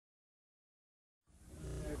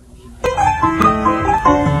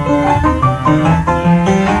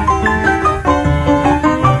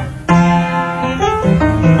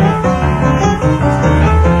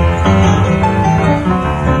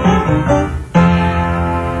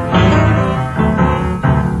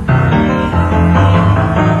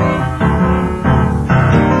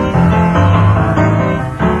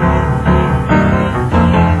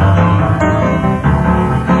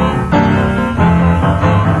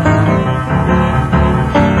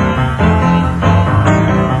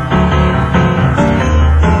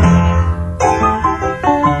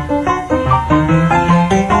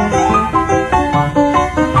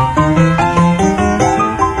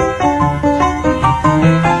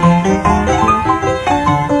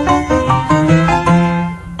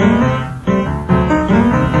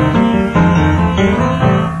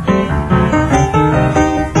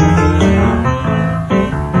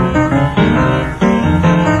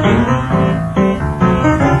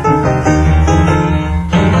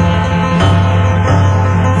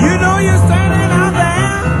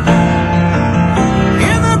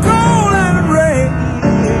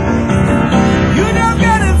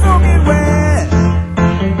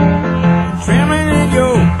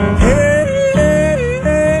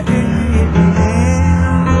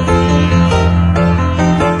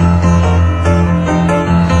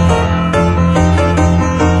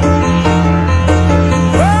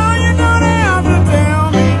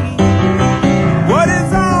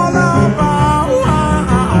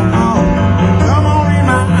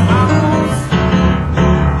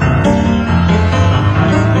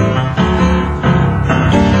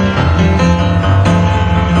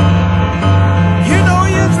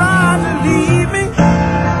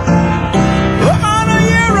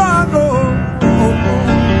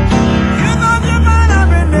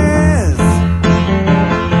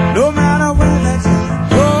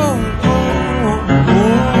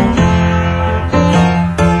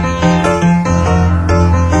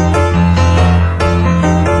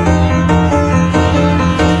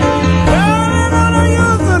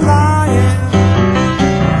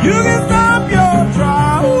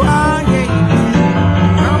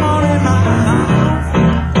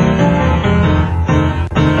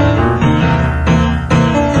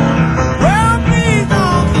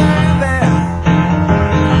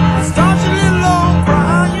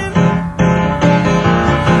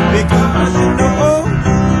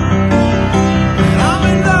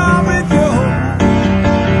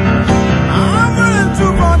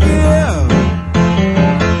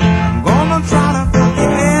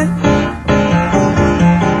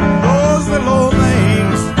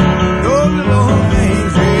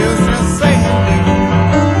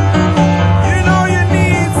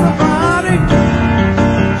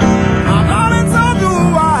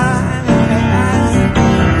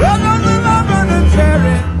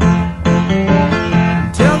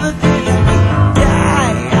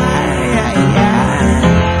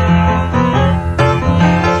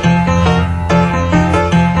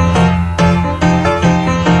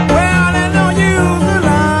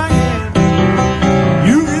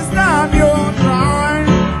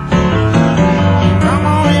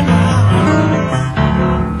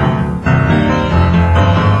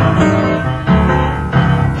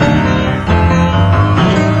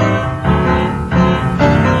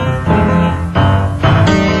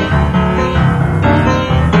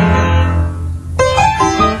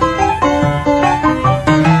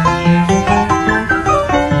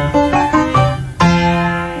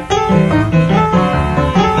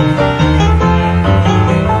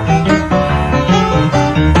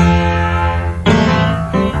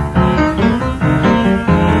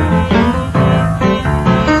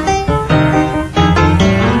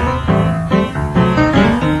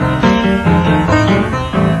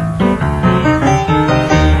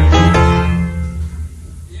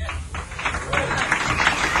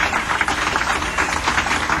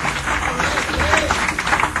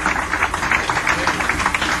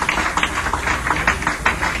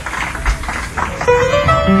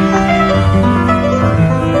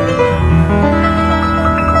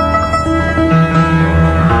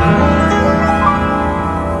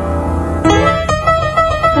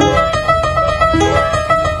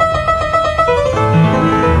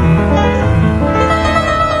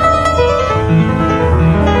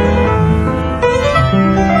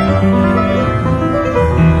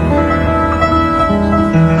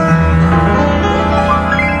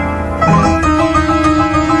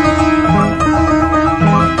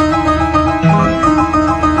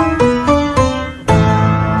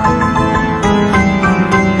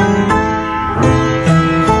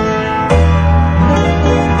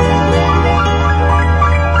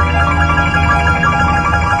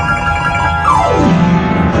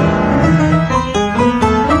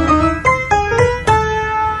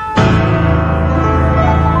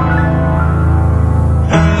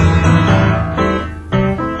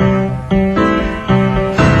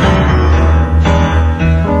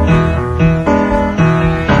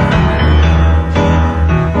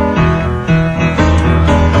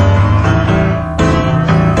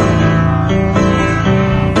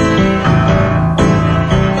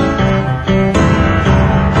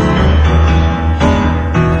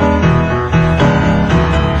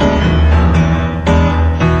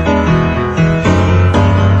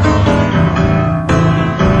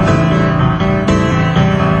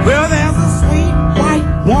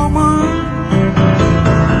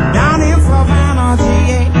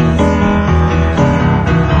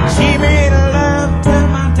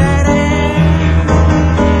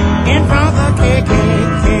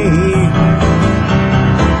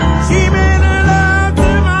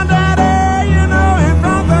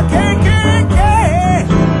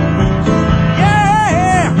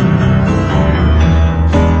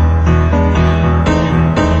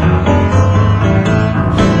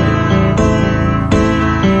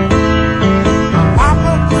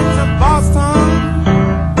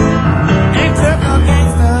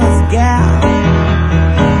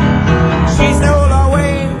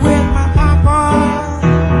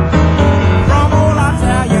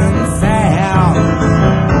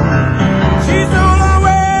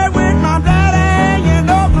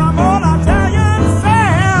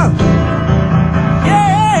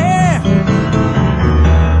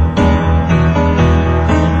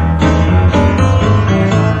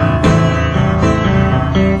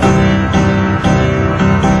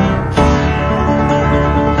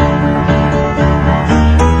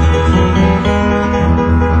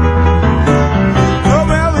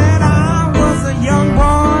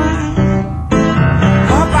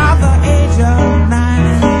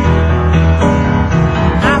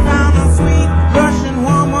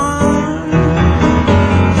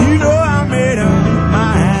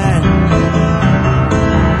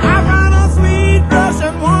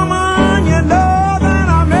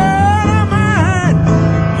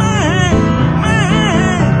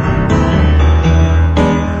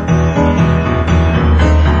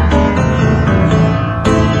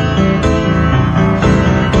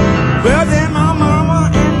Well, then my mama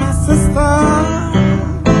and my sister,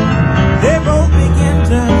 they both began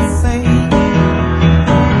to say,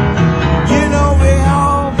 you know we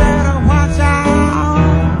all better watch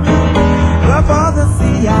out for the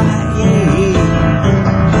CIA.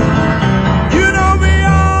 You know we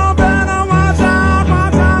all better watch out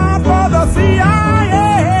for the CIA.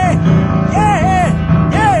 Yeah,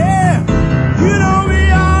 yeah. You know we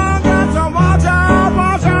all got to watch out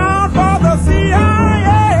for the CIA.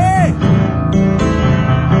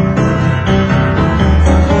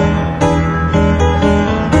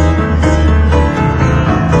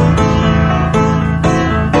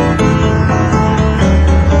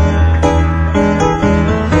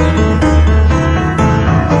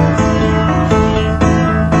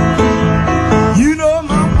 You know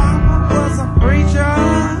my papa was a preacher.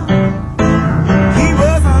 He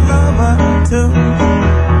was a lover too.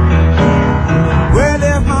 Well,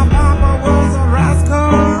 if my papa was a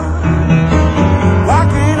rascal, why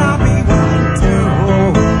can't I be one too?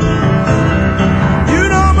 You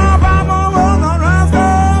know my papa was a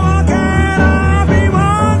rascal, why can't I be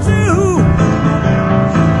one too?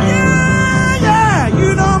 Yeah, yeah, you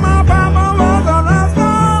know my papa was a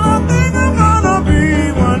rascal, I think I'm gonna be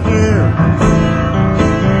one too.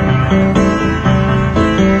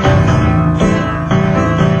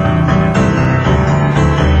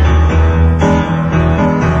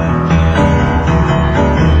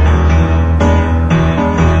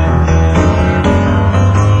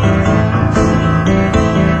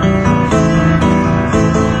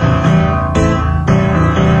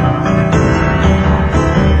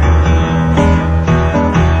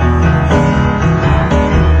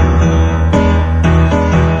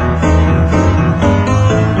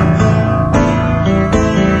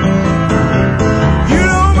 You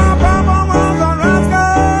know my papa was a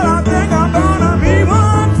rascal, I think I'm gonna be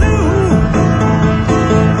one too.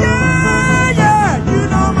 Yeah, yeah, you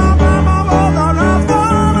know my papa was a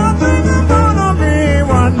rascal, I think I'm gonna be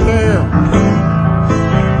one too.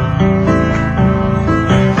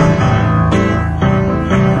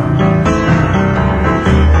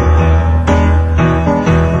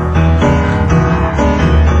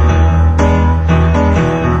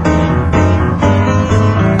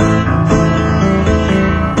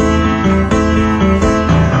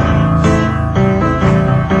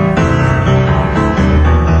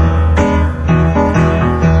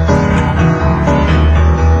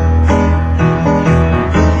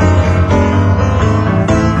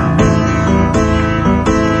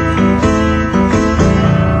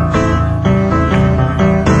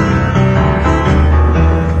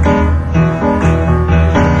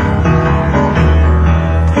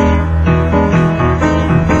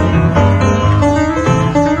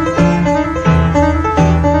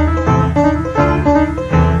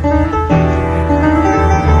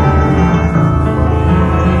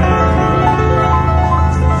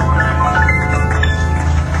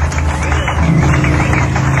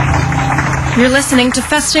 You're listening to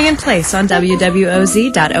Festing in Place on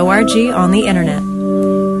wwoz.org on the internet.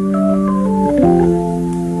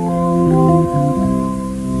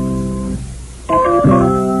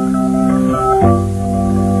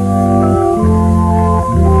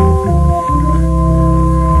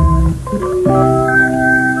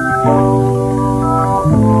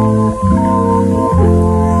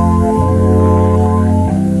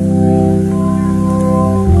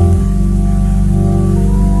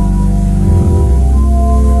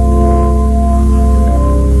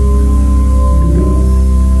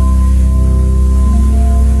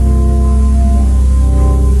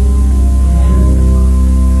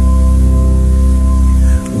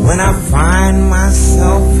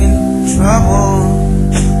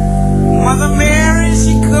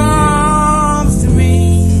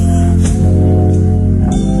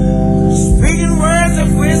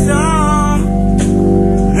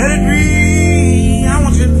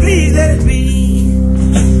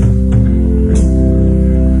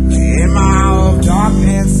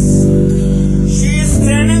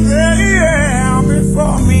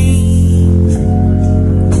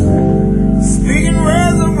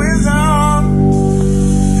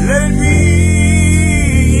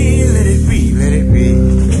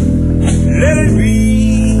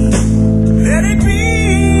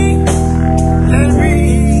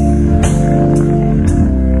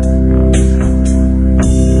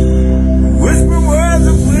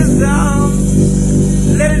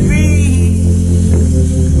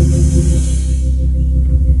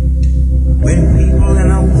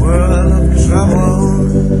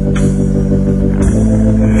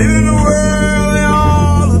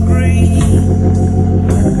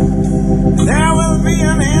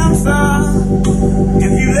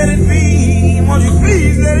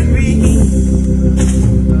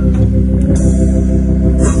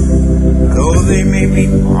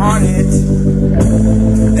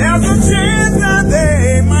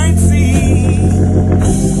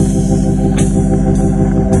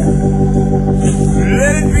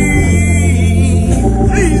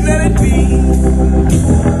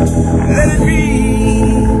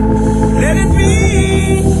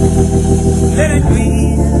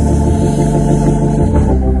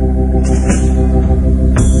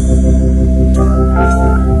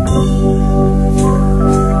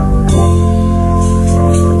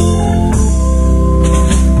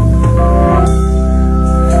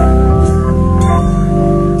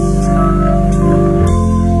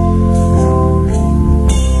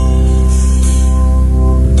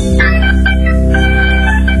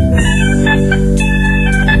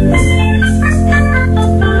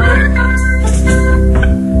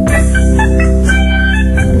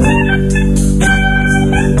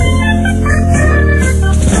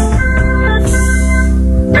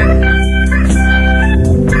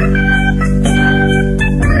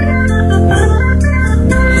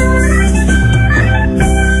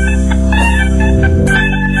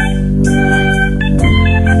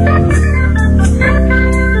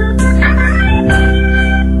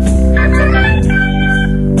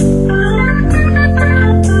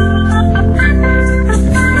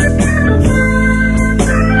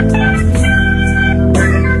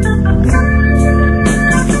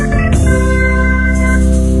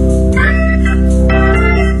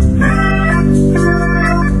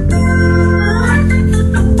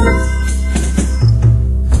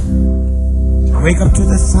 wake up to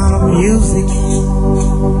the sound of music.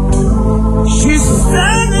 She's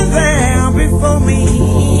standing there before me,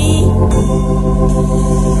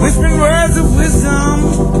 whispering words of wisdom.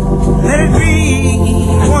 Let it be,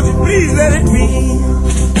 won't you please let it be?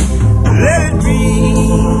 Let it be,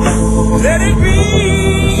 let it be,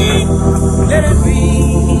 let it be.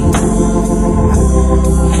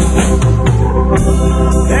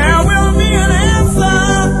 There will be an answer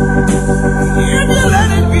if you let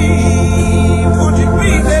it be. Won't you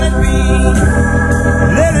please let it be?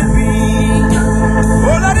 Let it be.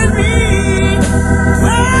 Oh, let it be.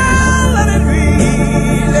 Well, let it be.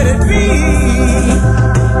 Let it be.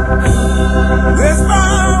 Whisper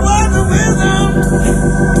words of wisdom.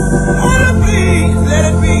 Oh, please let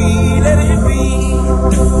it be. Let it be.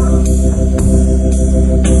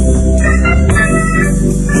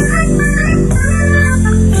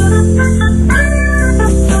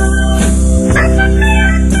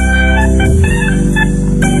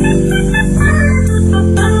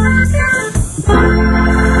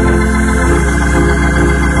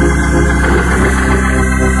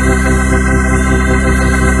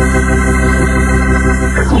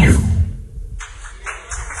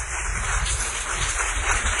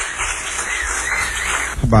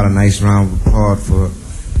 About a nice round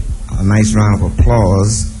of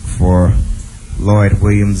applause for Lloyd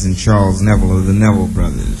Williams and Charles Neville of the Neville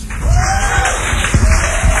Brothers.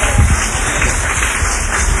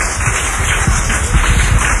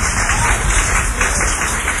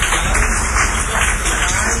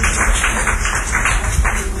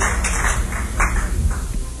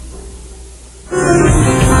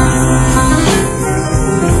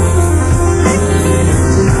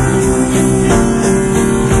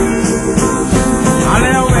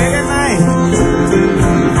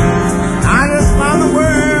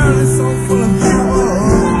 Full of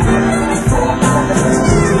power.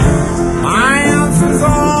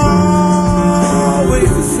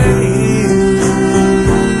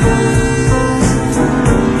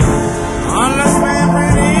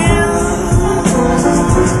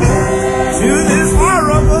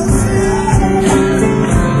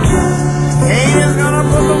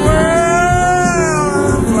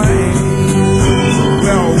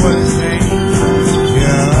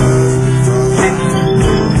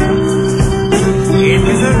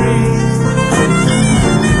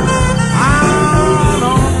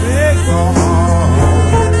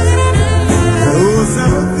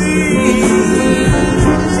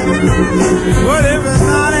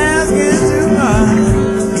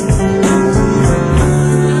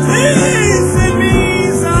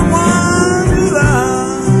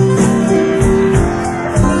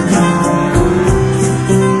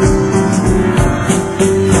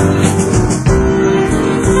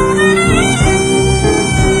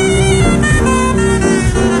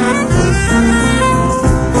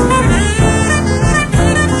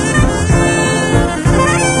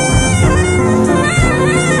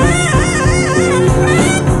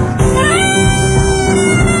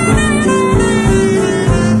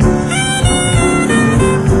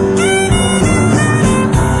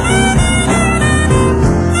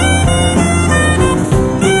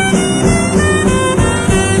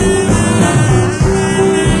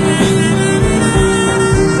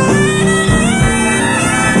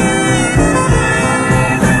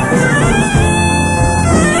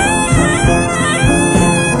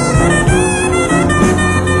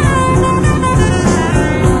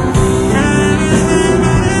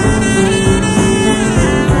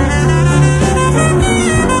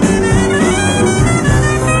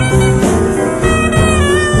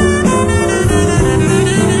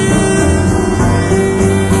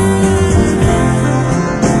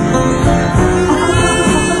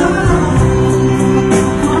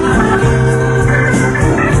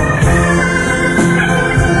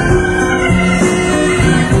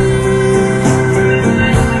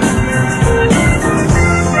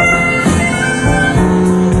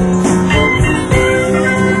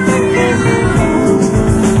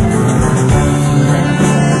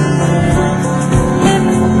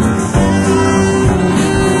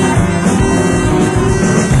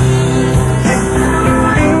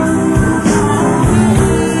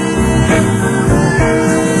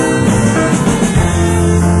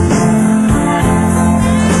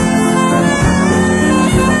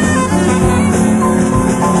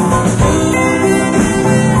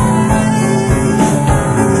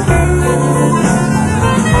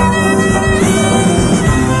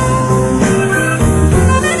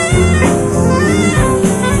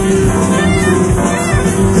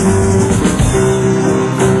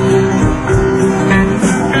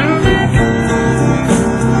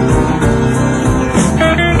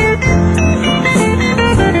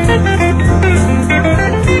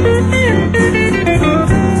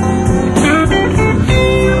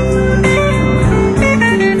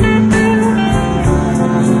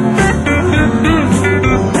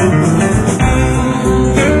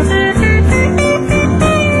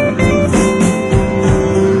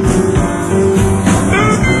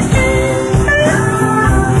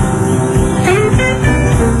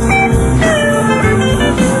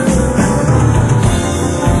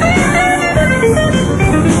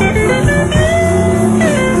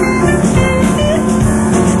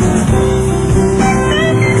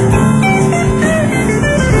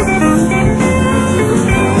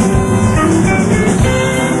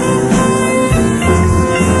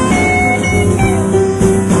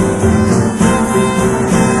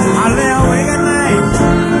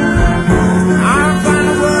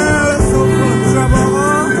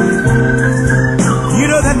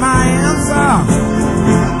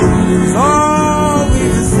 It's all we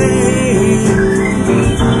can say.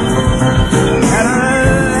 And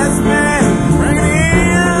let's bring it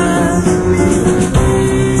in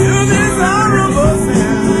to this honorable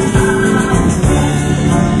sin.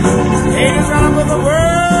 Hey, it's gonna put the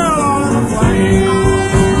world all in a flame.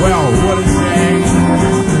 Well, what a shame.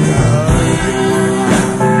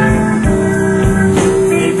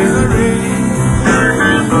 Hey, misery.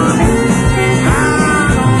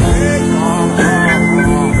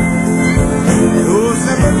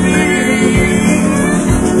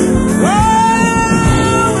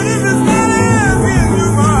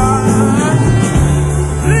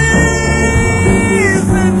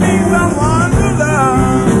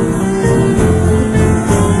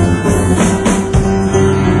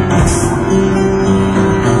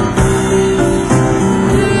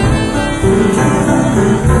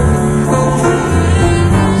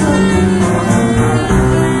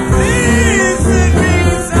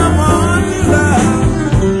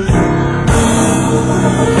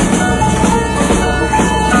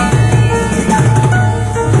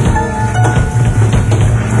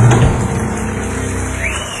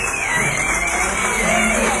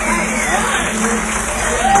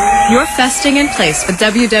 You're festing in place with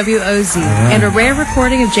WWOZ and a rare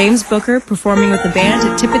recording of James Booker performing with the band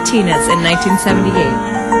at Tipitina's in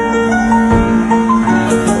 1978.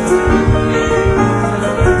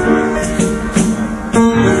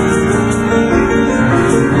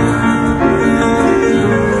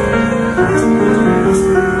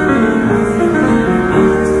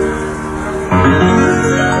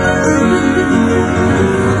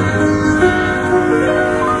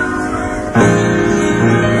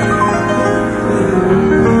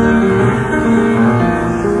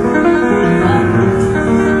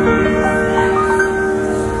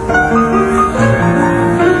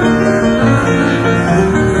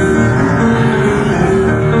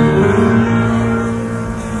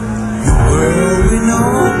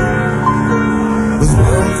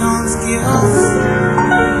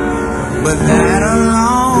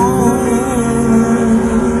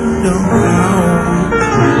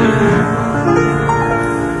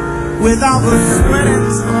 Without the sweat and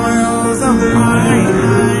toils of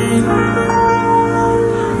mine,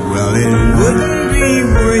 well, it wouldn't be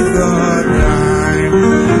worth the time.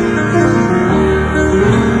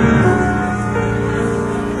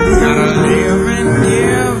 Gotta live and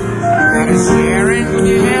give, gotta share and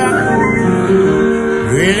give,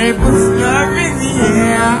 really put stuff in the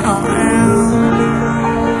air.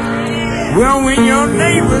 Well, when your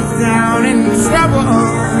neighbor's down in trouble,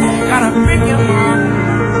 you gotta pick him up.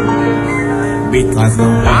 Because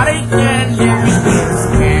nobody can live in this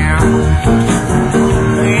town.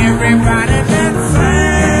 Everybody that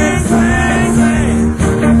sing, sing, sing.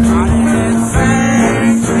 Everybody that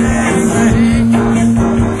sing, sing, sing.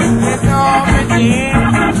 It's all begin,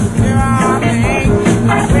 do our thing.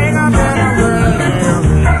 Bring a better world to live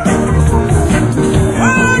in.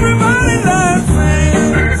 Everybody that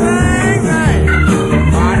sing, sing, sing.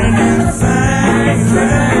 Everybody that sing,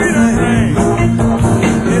 sing, sing.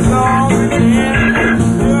 It's all begin.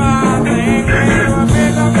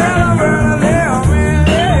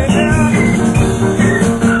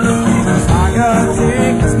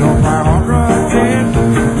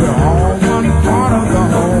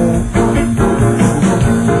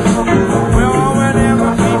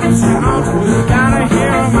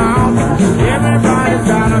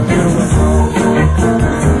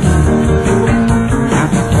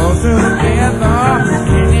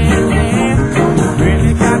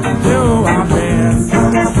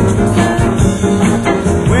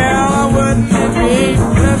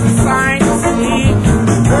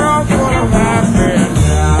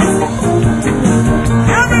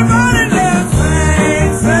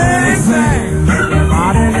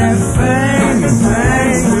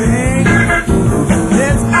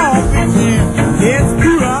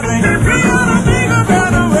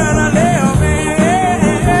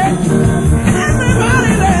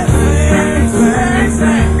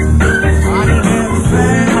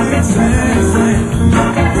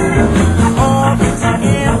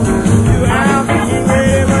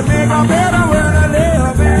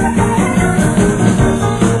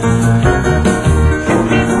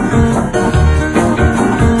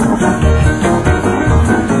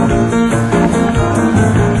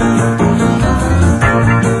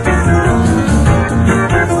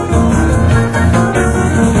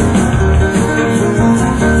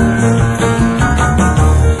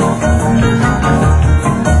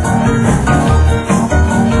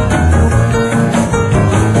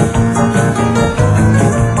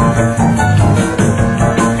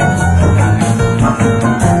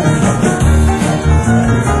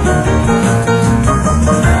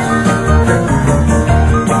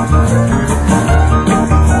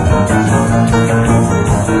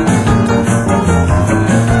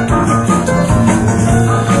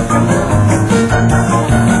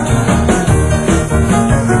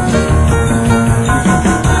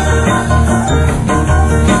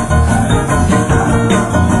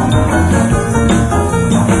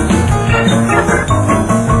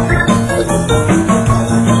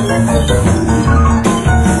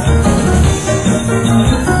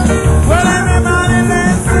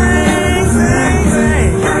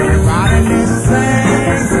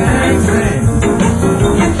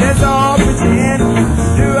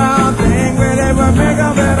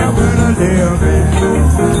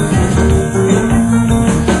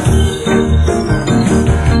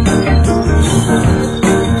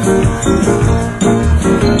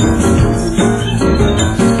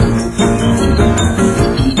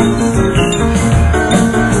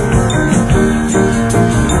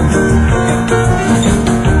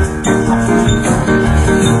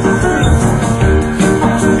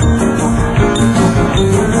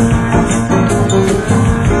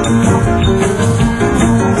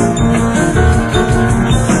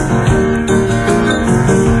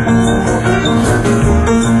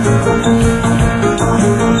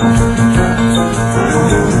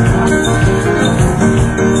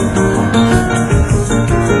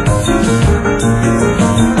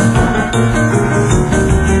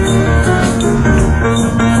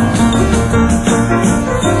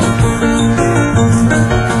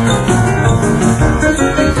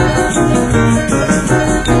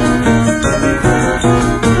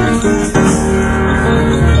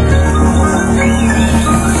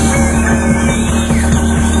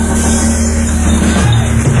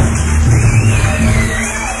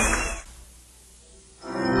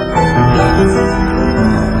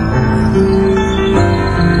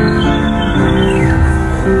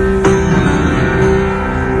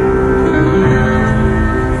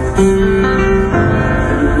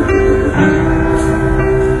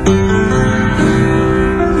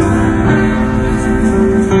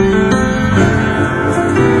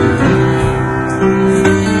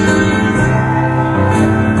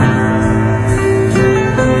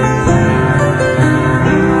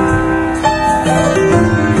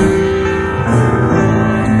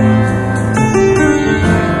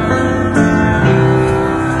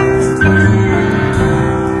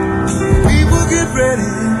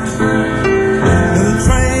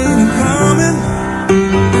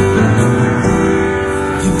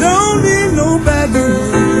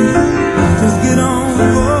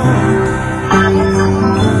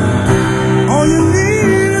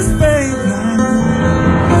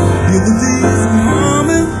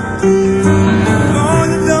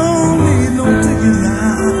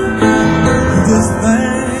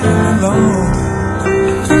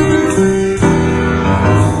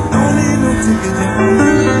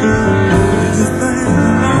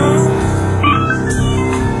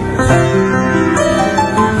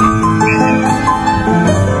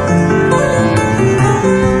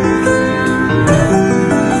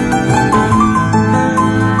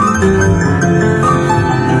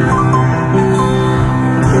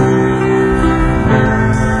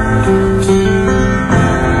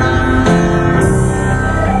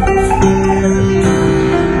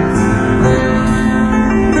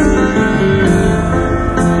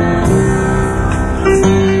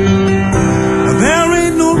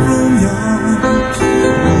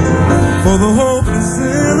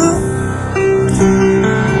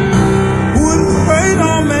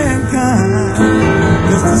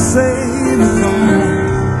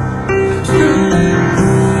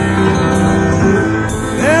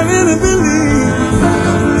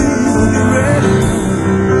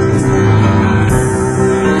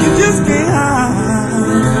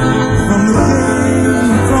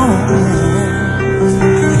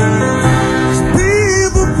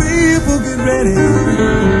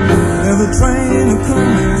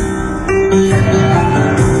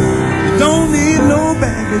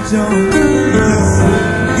 Jones.